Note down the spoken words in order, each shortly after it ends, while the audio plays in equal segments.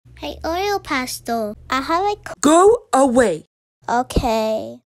Hey, oil pastel, I have a... Go away!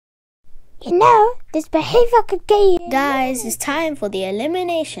 Okay. You know, this behavior could get you... Guys, it's time for the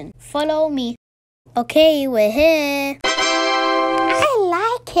elimination. Follow me. Okay, we're here.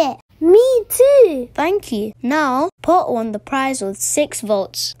 I like it. Me too. Thank you. Now, Pot won the prize with 6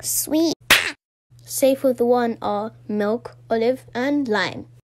 votes. Sweet. Safe with 1 are milk, olive, and lime.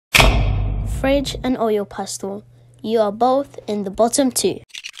 Fridge and oil pastel, you are both in the bottom 2.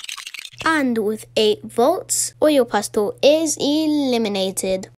 And with 8 votes, oil pastel is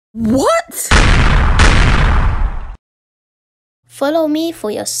eliminated. What? Follow me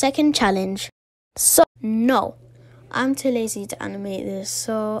for your second challenge. So, no, I'm too lazy to animate this,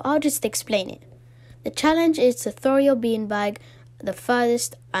 so I'll just explain it. The challenge is to throw your beanbag the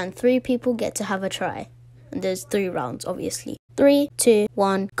furthest and 3 people get to have a try. And there's 3 rounds, obviously. 3, 2,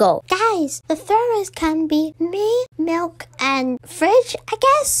 1, go. Guys, the throwers can be me, milk, and fridge, I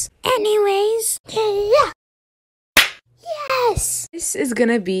guess. Anyways, yeah. Yes! This is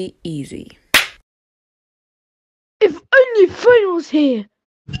gonna be easy. If only phone was here.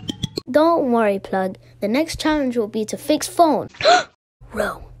 Don't worry, Plug. The next challenge will be to fix phone.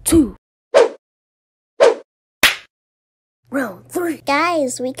 Round 2. Round 3.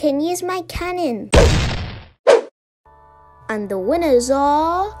 Guys, we can use my cannon. And the winners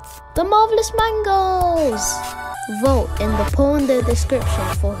are the Marvelous Mangoes. Vote in the poll in the description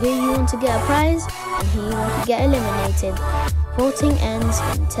for who you want to get a prize and who you want to get eliminated. Voting ends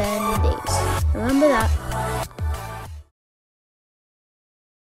in 10 days. Remember that.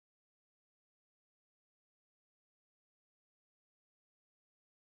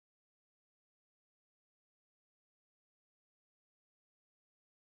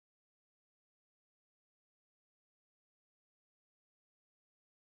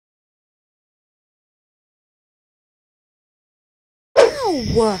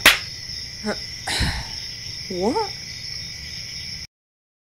 What? What?